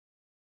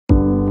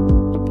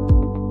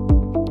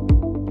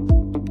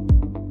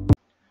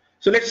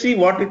So let's see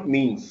what it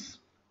means.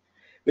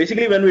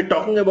 Basically, when we're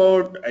talking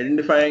about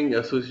identifying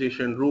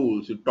association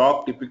rules, you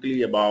talk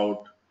typically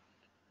about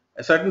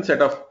a certain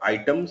set of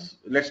items.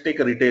 Let's take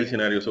a retail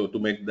scenario. So to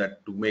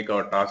make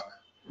our task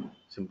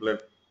simpler,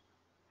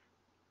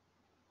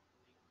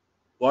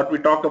 what we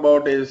talk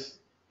about is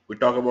we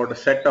talk about a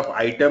set of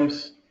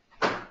items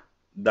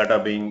that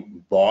are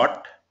being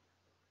bought.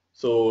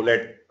 So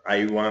let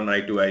I1,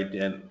 I2,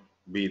 I10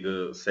 be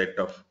the set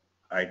of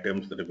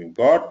items that are being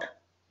bought.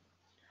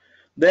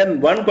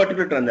 Then one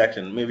particular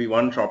transaction, maybe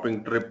one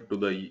shopping trip to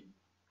the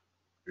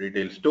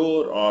retail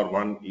store or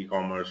one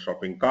e-commerce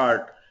shopping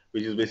cart,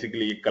 which is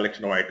basically a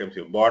collection of items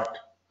you bought.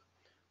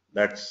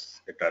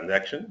 That's a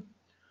transaction.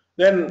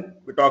 Then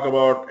we talk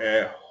about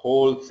a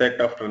whole set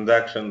of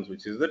transactions,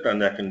 which is the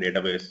transaction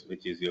database,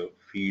 which is your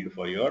feed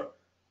for your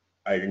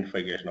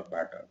identification of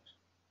patterns.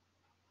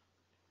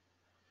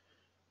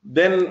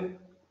 Then,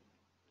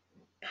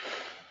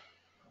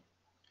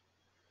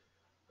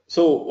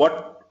 so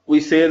what we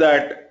say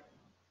that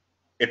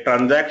a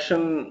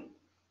transaction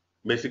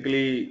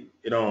basically,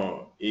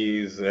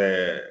 is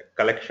a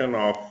collection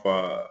of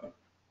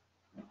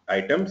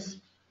items,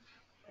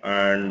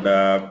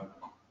 and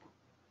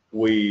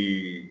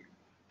we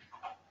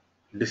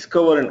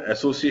discover an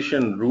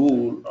association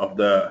rule of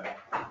the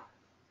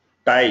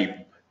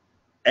type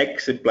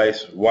X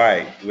implies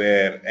Y,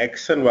 where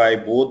X and Y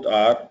both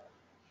are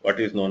what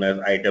is known as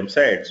item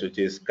sets, which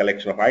is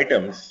collection of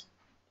items.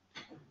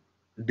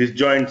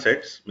 Disjoint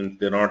sets means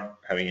they're not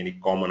having any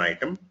common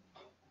item.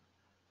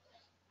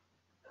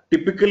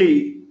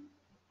 Typically,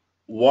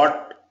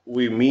 what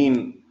we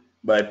mean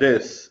by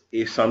this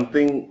is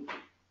something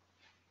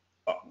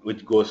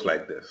which goes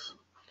like this.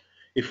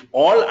 If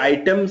all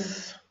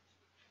items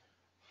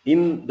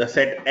in the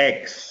set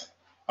X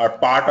are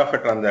part of a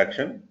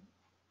transaction,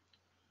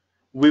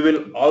 we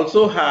will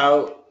also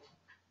have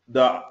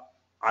the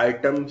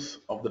items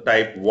of the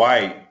type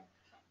Y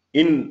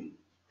in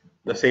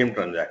the same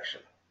transaction.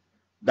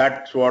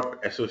 That's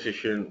what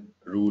association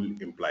rule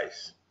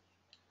implies.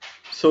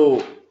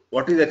 So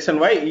what is X and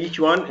Y? Each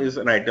one is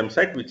an item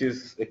set, which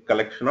is a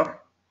collection of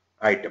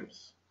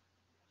items.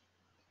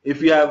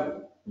 If you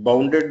have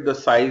bounded the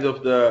size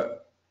of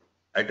the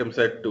item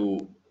set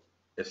to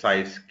a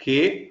size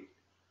K,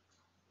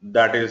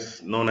 that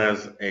is known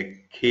as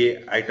a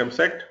K item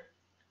set.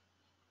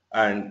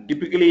 And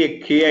typically a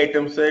K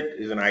item set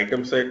is an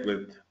item set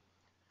with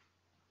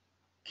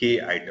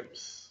K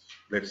items.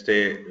 Let's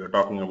say you're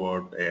talking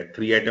about a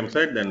 3 item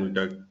set, then we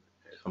talk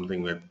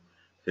something with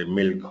say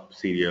milk,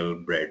 cereal,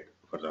 bread,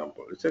 for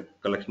example. It's a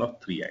collection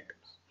of 3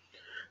 items.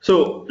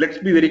 So let's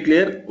be very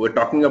clear. We're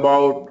talking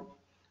about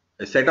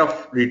a set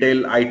of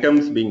retail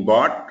items being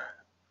bought.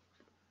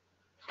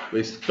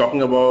 We're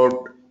talking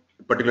about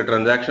a particular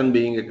transaction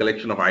being a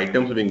collection of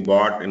items being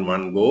bought in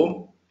one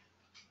go.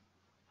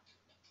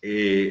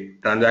 A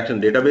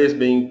transaction database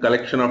being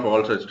collection of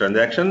all such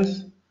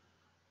transactions.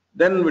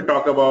 Then we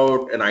talk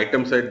about an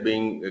item set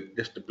being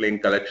just a plain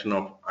collection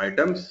of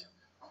items.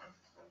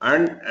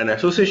 And an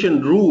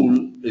association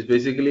rule is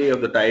basically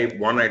of the type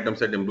one item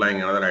set implying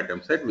another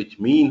item set, which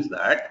means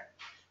that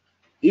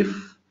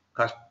if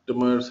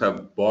customers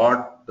have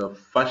bought the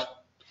first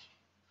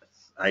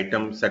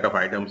item set of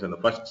items in the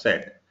first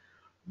set,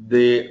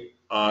 they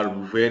are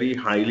very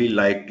highly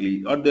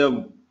likely, or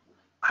they're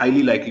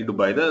highly likely to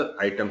buy the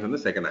items in the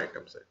second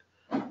item set.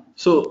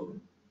 So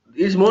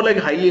it's more like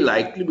highly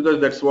likely because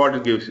that's what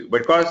it gives you.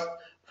 Because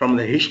from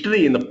the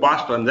history in the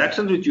past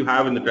transactions which you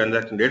have in the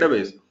transaction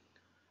database,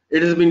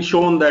 it has been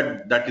shown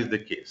that that is the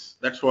case.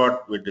 That's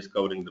what we're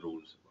discovering the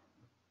rules.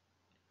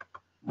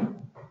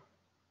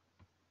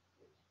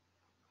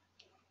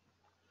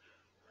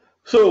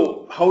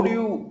 So how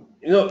do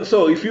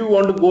so if you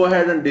want to go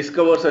ahead and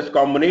discover such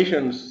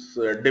combinations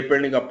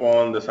depending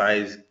upon the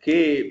size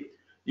K,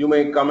 you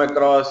may come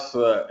across,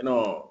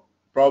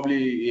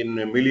 probably in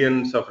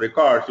millions of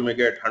records, you may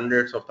get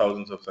hundreds of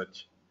thousands of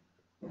such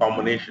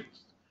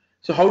combinations.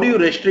 So how do you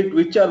restrict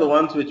which are the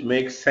ones which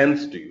make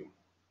sense to you?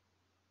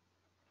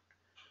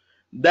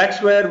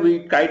 That's where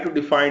we try to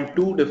define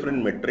two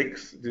different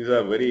metrics. These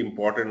are very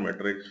important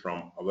metrics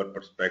from our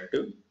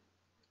perspective.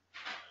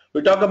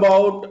 We talk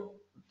about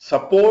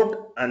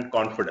support and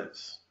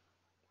confidence.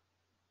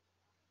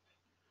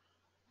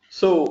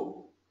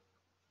 So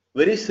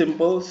very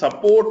simple,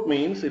 support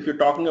means if you're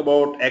talking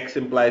about X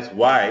implies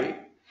Y,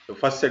 the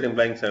first set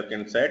implying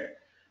second set,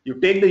 you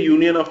take the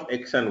union of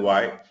X and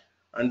Y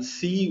and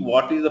see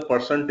what is the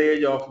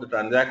percentage of the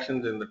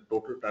transactions in the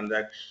total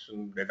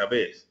transaction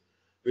database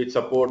which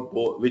support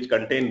both, which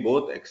contain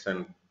both X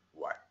and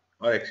Y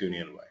or X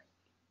union Y.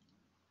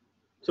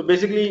 So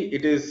basically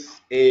it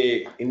is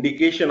a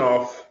indication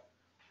of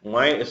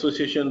my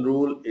association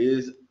rule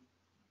is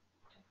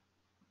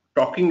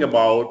talking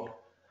about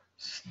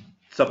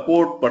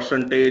support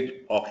percentage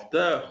of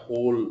the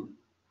whole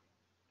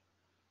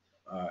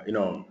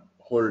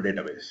whole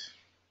database.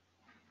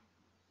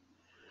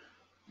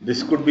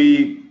 This could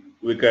be,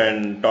 we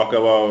can talk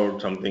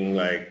about something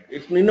like,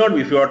 it may not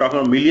be, if you are talking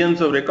about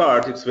millions of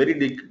records, it's very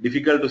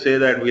difficult to say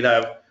that we'll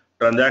have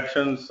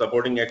transactions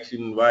supporting X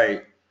in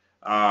Y,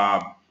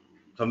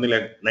 something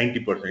like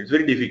 90%. It's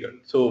very difficult.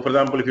 So, for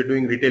example, if you're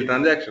doing retail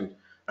transactions,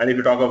 and if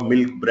you talk of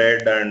milk,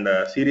 bread, and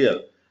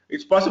cereal,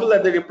 it's possible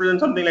that they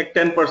represent something like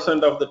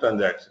 10% of the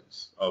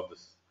transactions of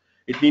this.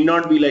 It need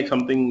not be like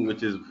something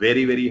which is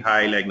very, very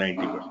high, like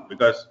 90%,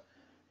 because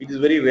it is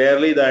very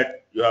rarely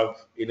that you have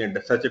in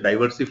such a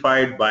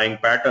diversified buying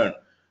pattern,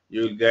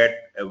 you will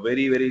get a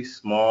very, very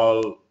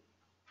small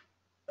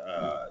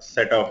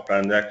set of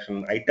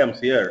transaction items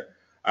here,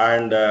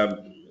 and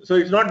so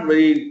it's not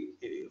very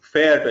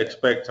fair to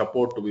expect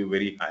support to be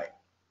very high.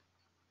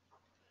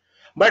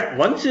 But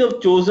once you have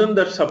chosen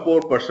the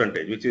support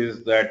percentage, which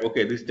is that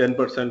okay, this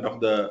 10% of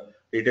the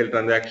retail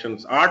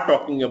transactions are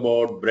talking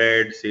about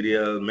bread,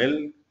 cereal,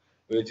 milk,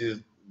 which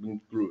is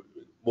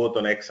both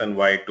on X and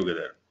Y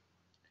together,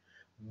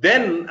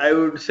 then I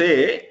would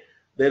say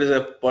there is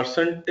a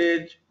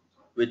percentage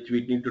which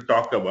we need to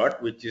talk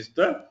about, which is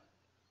the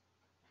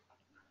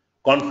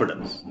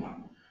confidence.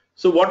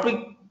 So what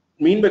we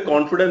mean by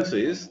confidence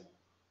is,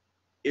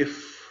 if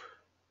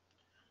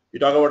you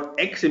talk about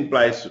X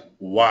implies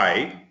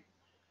Y,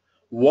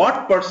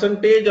 what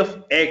percentage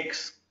of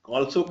X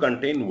also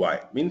contain Y?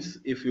 Means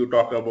if you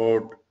talk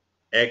about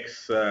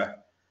X,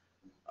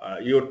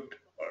 you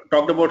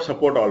talked about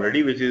support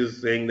already, which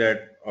is saying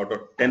that out of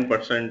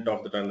 10%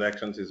 of the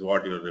transactions is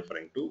what you're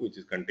referring to, which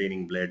is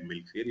containing bread,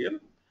 milk, cereal.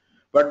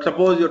 But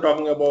suppose you're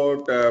talking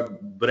about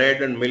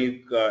bread and milk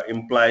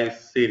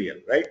implies cereal,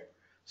 right?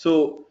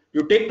 So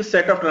you take the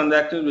set of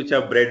transactions which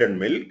have bread and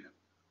milk,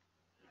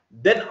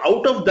 then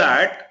out of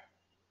that,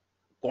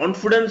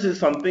 confidence is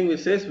something which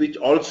says which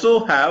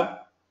also have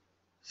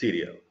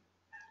cereal.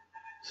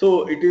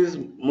 So it is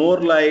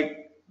more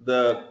like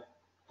the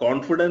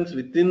confidence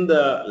within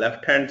the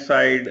left hand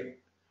side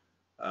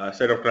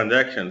set of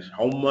transactions,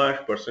 how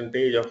much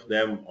percentage of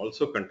them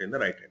also contain the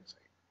right hand side.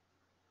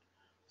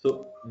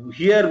 So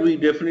here we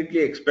definitely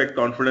expect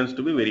confidence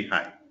to be very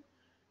high.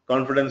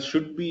 Confidence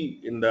should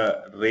be in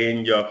the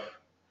range of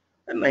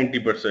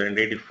 90%,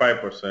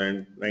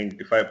 85%,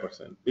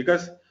 95%,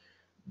 because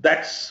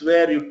that's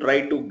where you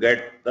try to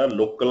get the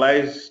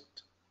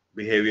localized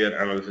behavior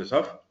analysis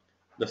of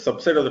the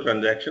subset of the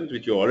transactions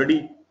which you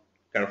already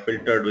kind of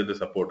filtered with the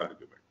support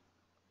argument.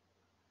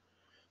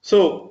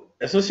 So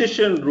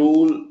association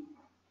rule,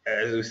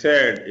 as we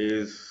said,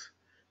 is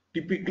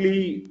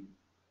typically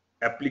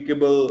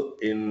applicable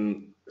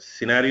in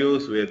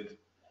scenarios with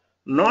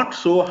not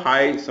so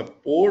high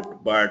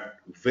support but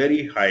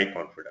very high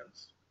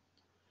confidence.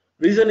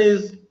 Reason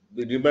is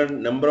the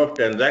given number of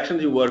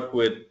transactions you work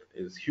with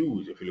is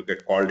huge. If you look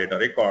at call data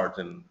records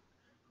and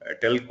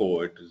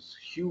telco, it is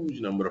huge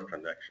number of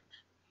transactions.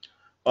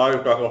 Or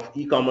you talk of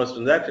e-commerce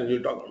transactions,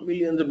 you talk of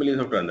millions and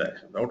millions of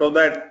transactions. Out of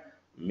that,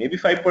 maybe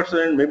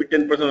 5%, maybe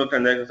 10% of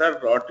transactions are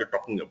what you're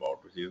talking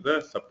about, which is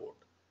the support.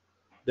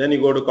 Then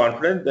you go to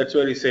confidence. That's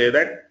where you say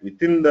that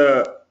within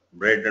the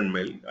bread and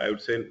milk, I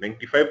would say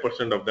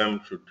 95% of them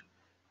should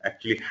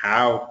actually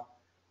have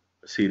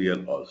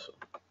cereal also.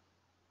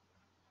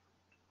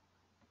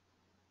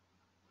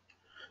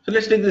 So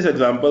let's take this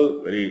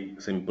example, very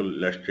simple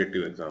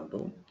illustrative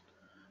example.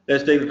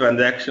 Let's take the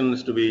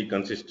transactions to be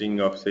consisting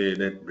of, say,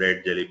 that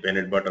bread, jelly,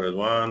 peanut butter is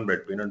one,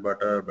 bread, peanut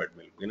butter, bread,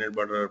 milk, peanut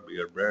butter,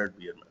 beer, bread,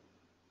 beer, milk.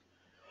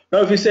 Now,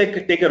 if we say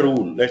take a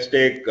rule, let's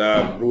take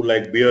a rule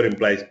like beer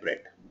implies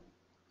bread.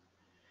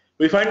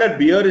 We find that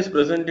beer is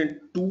present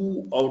in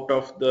 2 out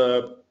of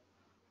the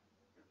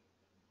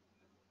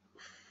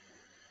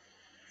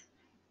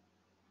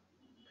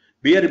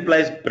beer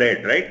implies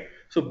bread, right?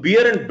 So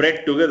beer and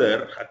bread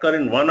together occur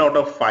in 1 out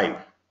of 5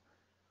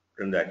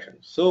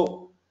 transactions.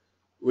 So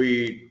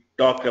we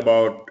talk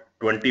about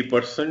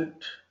 20%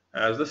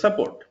 as the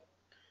support.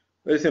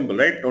 Very simple,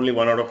 right? Only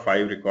 1 out of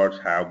 5 records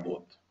have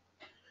both.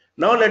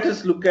 Now let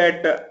us look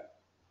at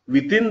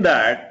within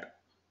that,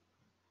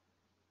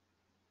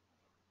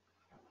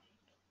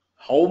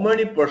 how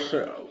many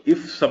percent,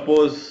 if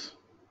suppose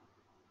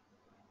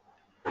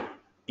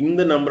in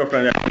the number of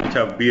transactions which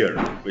have beer,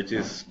 which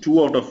is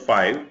 2 out of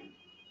 5,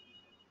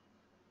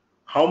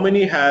 how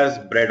many has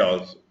bread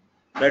also?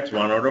 That's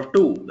 1 out of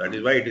 2. That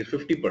is why it is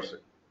 50%.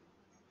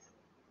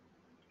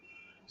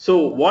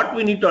 So what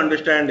we need to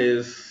understand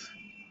is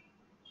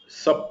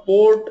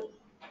support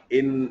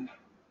in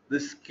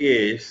this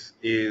case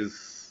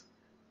is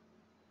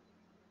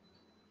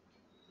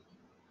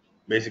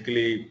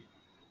basically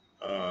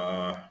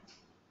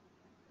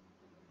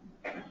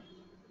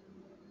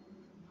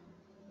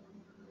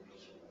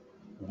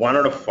 1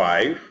 out of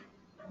 5,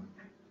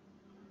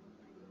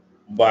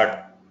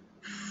 but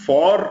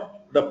for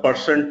the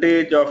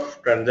percentage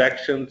of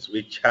transactions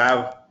which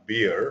have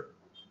beer,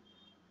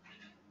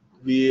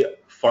 we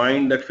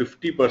find that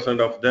 50%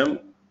 of them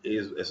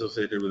is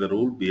associated with the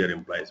rule beer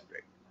implies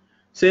bread.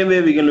 Same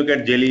way we can look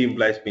at jelly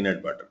implies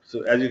peanut butter.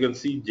 So as you can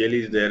see,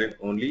 jelly is there in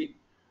only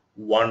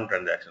 1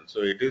 transaction.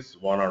 So it is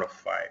 1 out of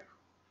 5.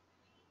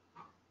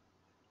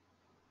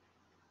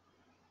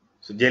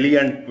 So jelly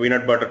and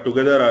peanut butter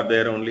together are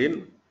there only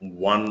in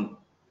 1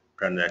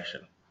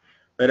 transaction.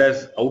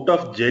 Whereas out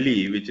of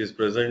jelly, which is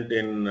present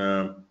in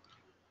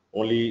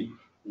only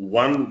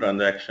one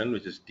transaction,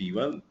 which is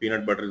T1,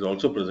 peanut butter is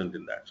also present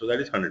in that. So that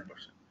is 100%.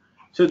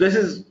 So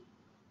is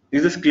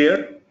this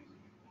clear?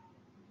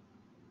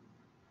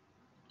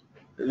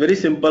 Very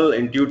simple,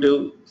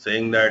 intuitive,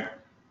 saying that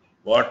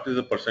what is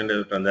the percentage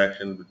of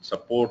transaction which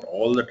support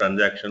all the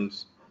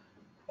transactions,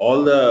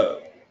 all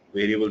the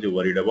variables you're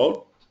worried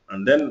about,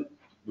 and then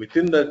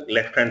within the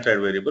left hand side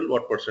variable,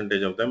 what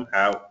percentage of them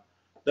have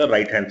the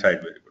right hand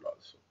side variable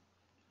also.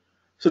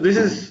 So this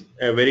is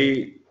a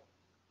very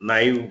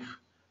naive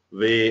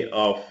way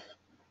of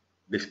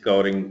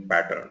discovering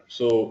pattern.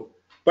 So,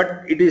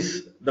 but it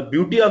is, the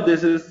beauty of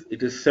this is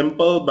it is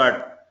simple,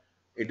 but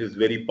it is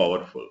very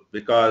powerful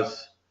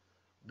because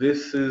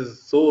this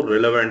is so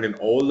relevant in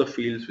all the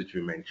fields which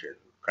we mentioned: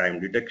 crime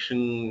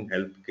detection,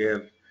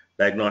 healthcare,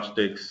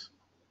 diagnostics.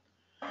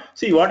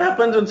 See what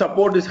happens when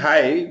support is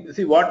high.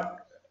 See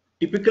what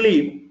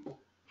typically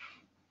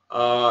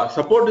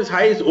support is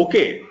high is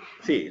okay.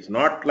 See, it's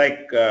not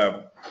like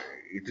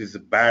it is a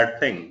bad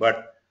thing,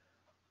 but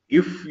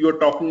if you're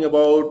talking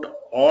about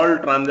all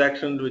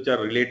transactions which are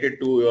related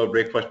to your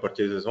breakfast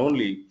purchases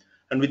only,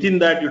 and within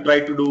that you try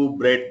to do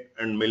bread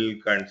and milk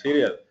and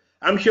cereal,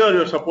 I'm sure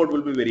your support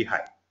will be very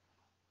high.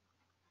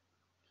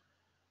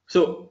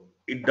 So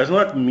it does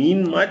not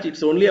mean much.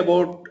 It's only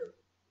about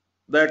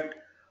that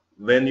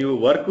when you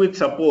work with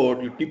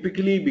support, you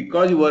typically,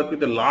 because you work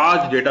with a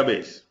large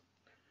database,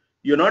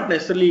 you're not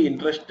necessarily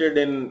interested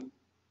in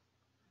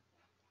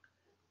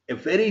a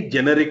very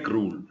generic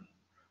rule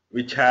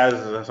which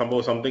has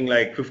something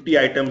like 50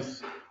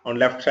 items on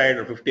left side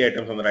or 50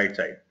 items on the right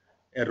side,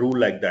 a rule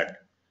like that.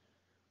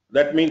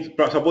 That means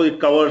suppose it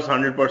covers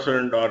 100%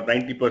 or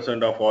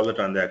 90% of all the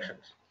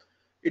transactions.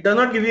 It does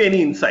not give you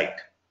any insight.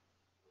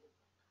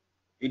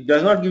 It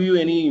does not give you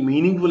any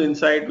meaningful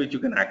insight which you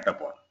can act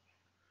upon.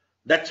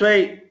 That's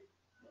why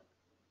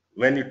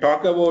when you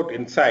talk about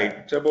insight,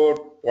 it's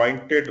about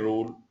pointed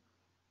rule,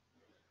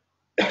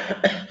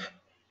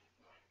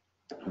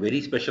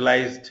 very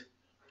specialized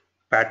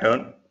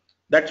pattern.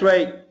 That's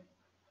why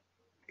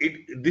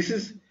this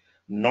is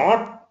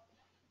not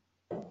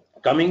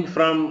coming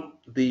from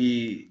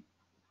the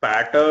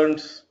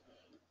patterns,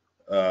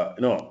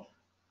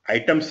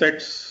 item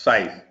set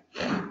size.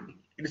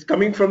 It is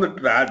coming from the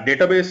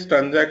database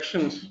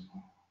transactions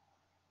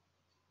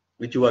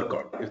which you work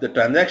on. If the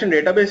transaction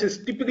database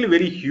is typically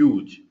very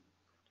huge,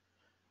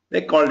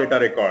 they call data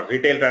records,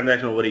 retail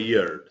transaction over a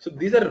year. So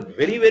these are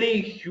very,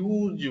 very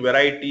huge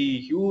variety,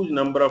 huge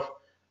number of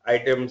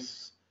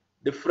items,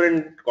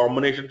 different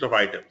combinations of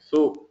items.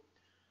 So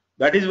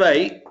that is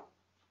why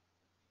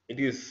it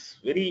is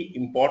very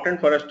important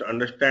for us to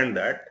understand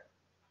that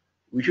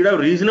we should have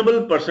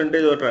reasonable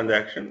percentage of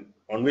transaction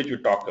on which we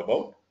talk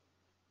about,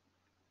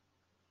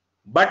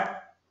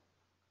 but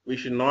we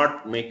should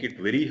not make it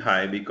very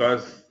high,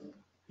 because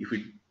if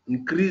we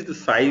increase the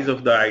size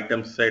of the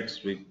item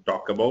sets we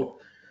talk about,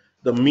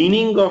 the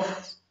meaning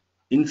of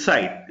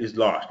insight is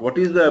lost. What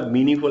is the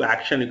meaningful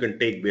action you can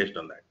take based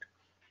on that?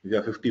 If you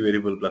have 50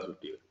 variable plus 50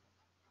 variable.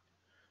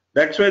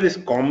 That's why this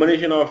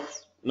combination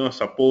of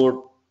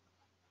support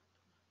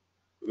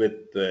with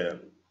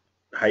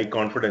high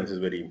confidence is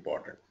very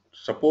important.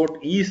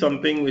 Support is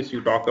something which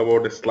you talk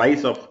about a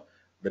slice of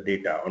the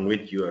data on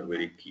which you are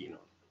very keen on.